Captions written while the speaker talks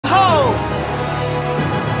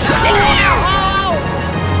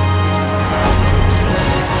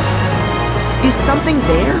something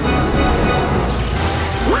there?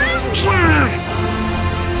 Danger!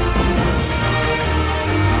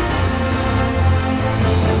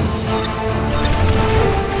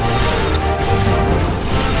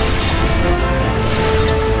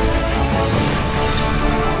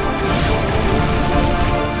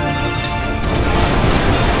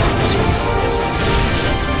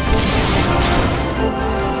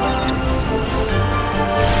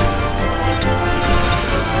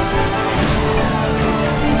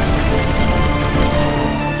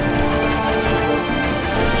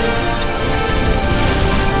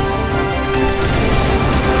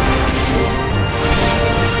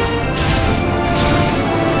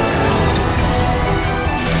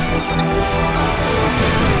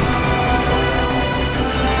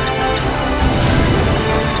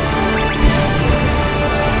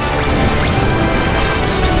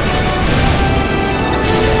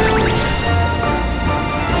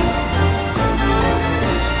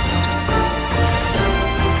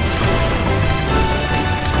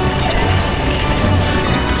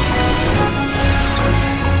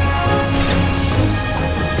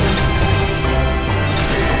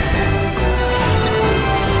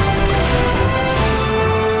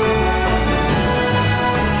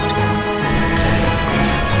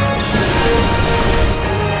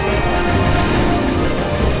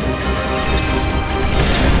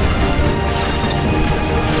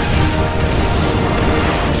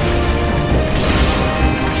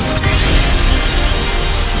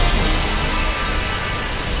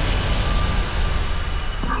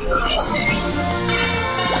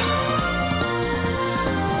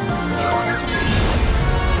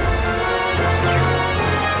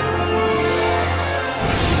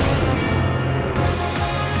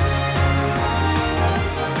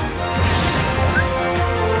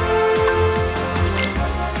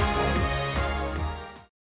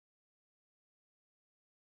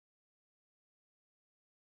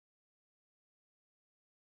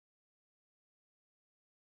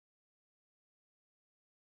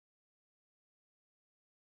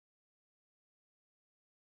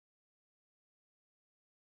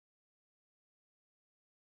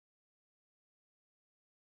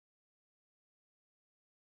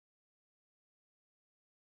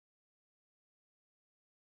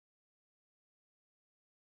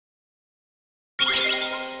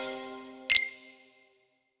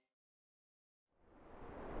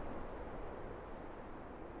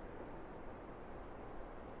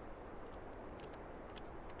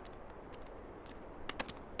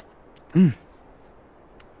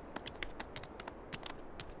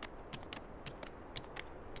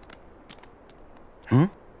 Huh?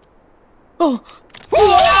 Oh!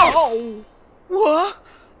 Whoa! What?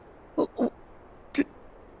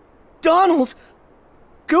 Donald!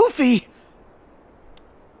 Goofy!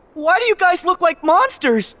 Why do you guys look like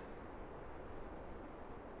monsters?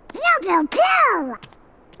 You do too!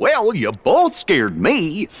 Well, you both scared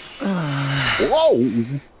me.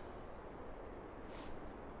 Whoa!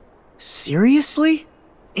 Seriously?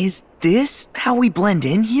 Is this how we blend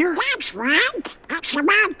in here? That's right! It's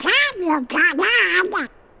about time you got on!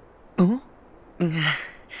 Oh?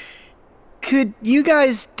 Could you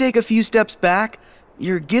guys take a few steps back?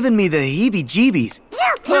 You're giving me the heebie-jeebies.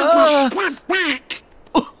 You take a step back!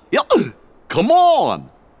 Yeah, come on!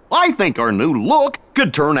 I think our new look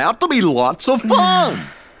could turn out to be lots of fun!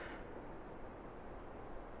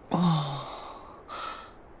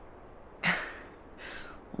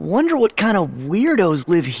 Wonder what kind of weirdos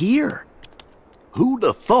live here. Who'd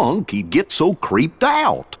have thunk he'd get so creeped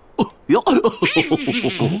out?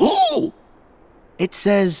 It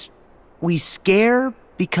says, we scare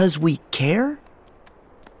because we care?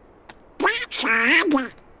 That's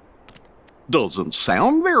odd! Doesn't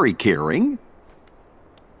sound very caring.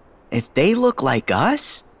 If they look like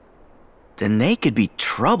us, then they could be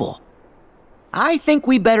trouble. I think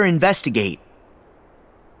we better investigate.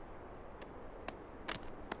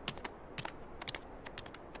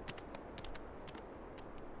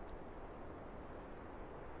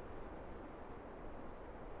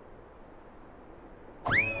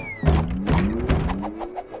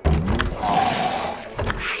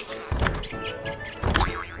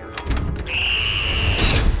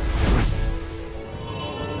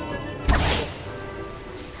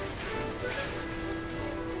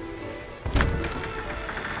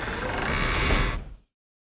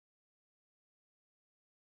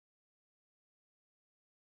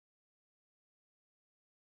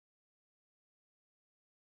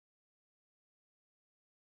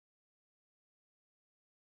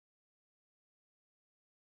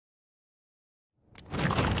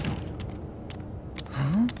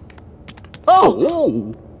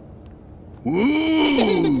 Oh!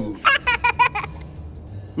 Ooh.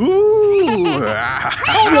 Ooh.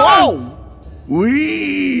 Whoa!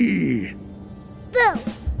 Wee. Boo!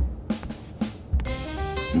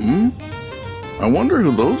 I wonder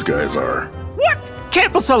who those guys are. What?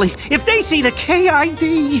 Careful, Sully. If they see the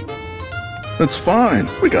KID. It's fine.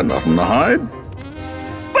 We got nothing to hide.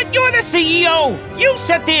 But you're the CEO. You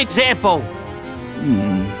set the example.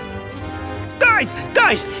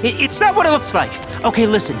 Guys, it's not what it looks like. Okay,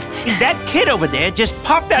 listen. That kid over there just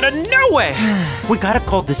popped out of nowhere. We gotta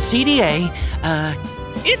call the CDA.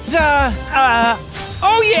 It's,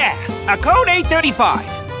 oh yeah, a code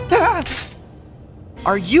 835.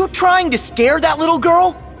 Are you trying to scare that little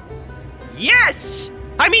girl? Yes!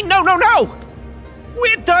 I mean, no.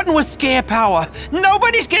 We're done with scare power.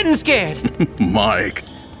 Nobody's getting scared. Mike,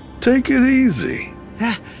 take it easy.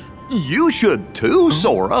 You should too,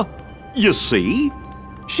 Sora. You see?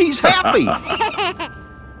 She's happy.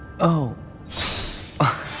 Oh.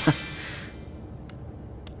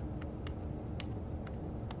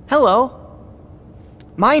 Hello.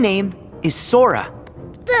 My name is Sora.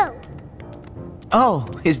 Boo! Oh,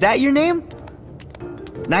 is that your name?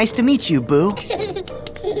 Nice to meet you, Boo.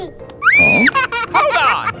 Hold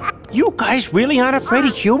on! You guys really aren't afraid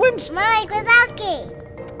of humans? Mike Wazowski!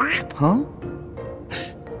 Huh?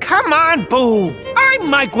 Come on, Boo! I'm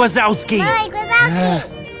Mike Wazowski! Mike Wazowski!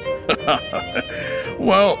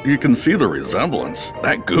 Well, you can see the resemblance.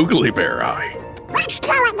 That googly bear eye. What's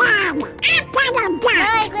going on? I'm Donald Duck!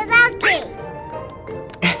 Mike Wazowski!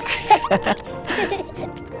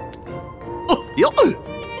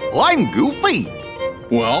 I'm Goofy.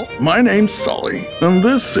 Well, my name's Sully, and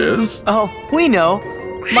this is... Oh, we know.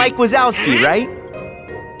 Mike Wazowski, right?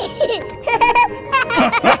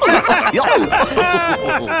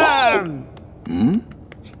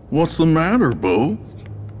 What's the matter, Boo?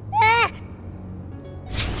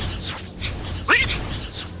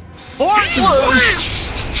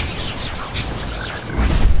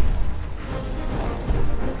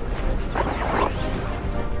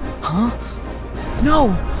 Huh?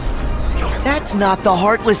 No! That's not the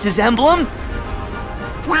Heartless's emblem!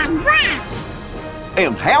 Then what?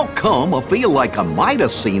 And how come I feel like I might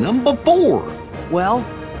have seen them before? Well,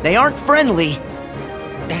 they aren't friendly.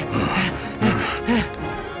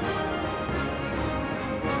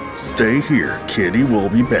 Stay here, kitty. We'll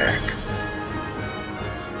be back.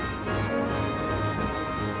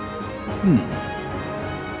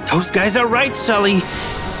 Those guys are right, Sully.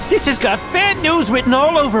 This has got bad news written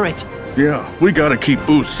all over it. Yeah, we gotta keep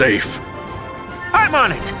Boo safe. I'm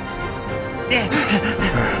on it.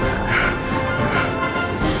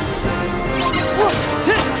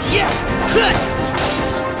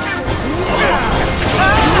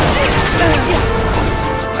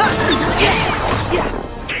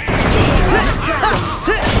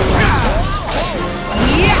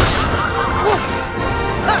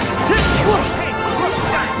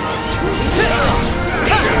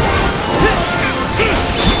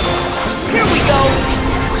 Here we go!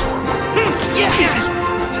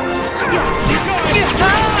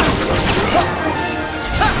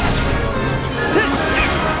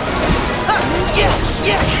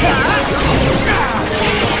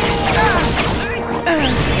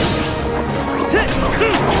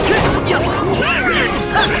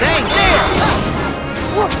 Thanks,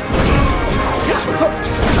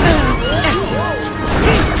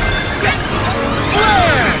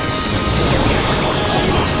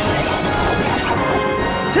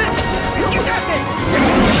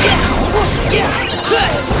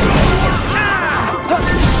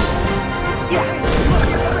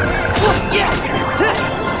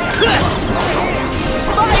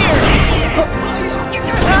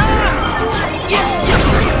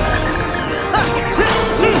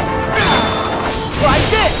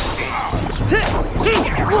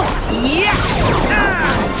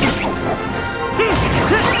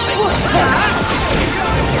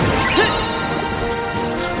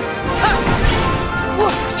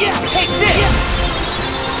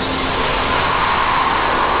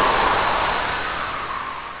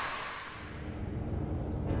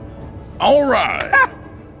 All right.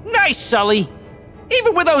 Nice, Sully.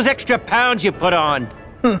 Even with those extra pounds you put on.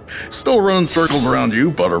 Still running circles around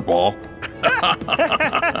you, Butterball.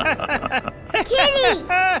 Kitty!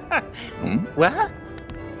 What?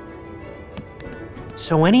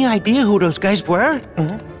 So any idea who those guys were?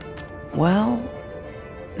 Well,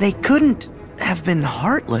 they couldn't have been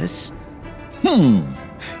heartless.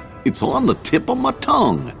 It's on the tip of my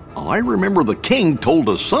tongue. I remember the king told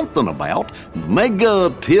us something about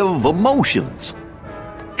negative emotions.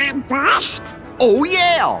 I'm versed. Oh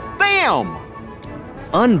yeah, them!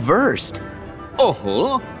 Unversed.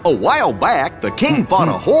 Uh-huh. A while back, the king fought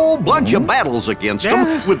a whole bunch of battles against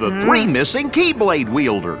them with the 3 missing Keyblade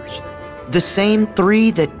wielders. The same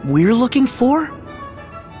 3 that we're looking for?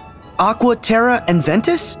 Aqua, Terra, and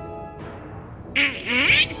Ventus? We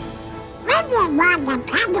didn't want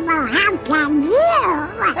dependable help than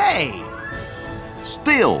you. Hey!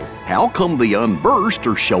 Still, how come the Unversed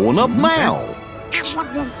are showing up now? I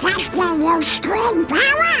should be testing your screen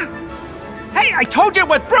power. Hey, I told you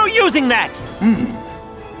we're through using that!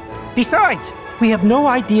 Besides, we have no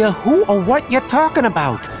idea who or what you're talking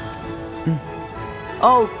about.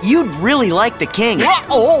 Oh, you'd really like the king.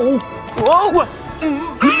 Uh-oh! Whoa!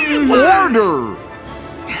 Order!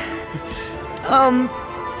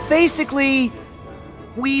 Basically,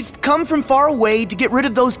 we've come from far away to get rid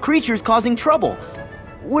of those creatures causing trouble.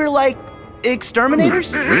 We're like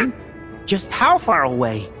exterminators? Just how far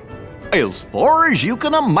away? As far as you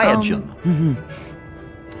can imagine.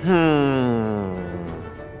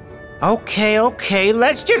 Okay,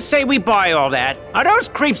 let's just say we buy all that. Are those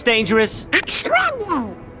creeps dangerous?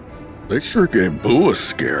 Extremely. They sure gave Boo a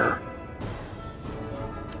scare.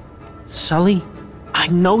 Sully, I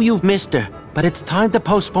know you've missed her, but it's time to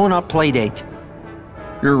postpone our playdate.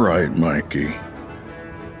 You're right, Mikey.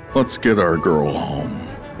 Let's get our girl home.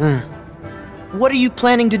 What are you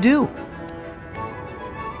planning to do?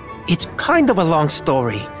 It's kind of a long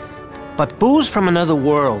story, but Boo's from another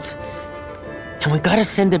world, and we gotta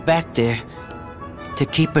send her back there to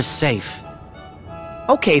keep her safe.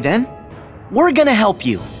 Okay then, we're gonna help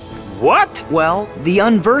you. What? Well, the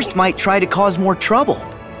Unversed might try to cause more trouble.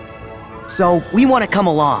 So we want to come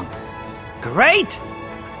along. Great!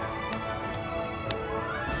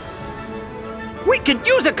 We could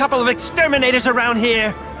use a couple of exterminators around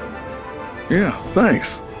here. Yeah,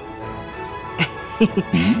 thanks. You're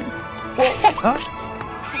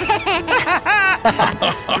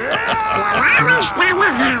always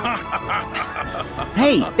gonna help.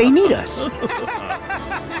 Hey, they need us.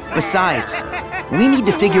 Besides, we need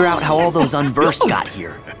to figure out how all those Unversed got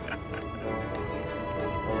here.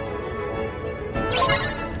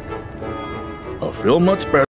 I'll feel much better.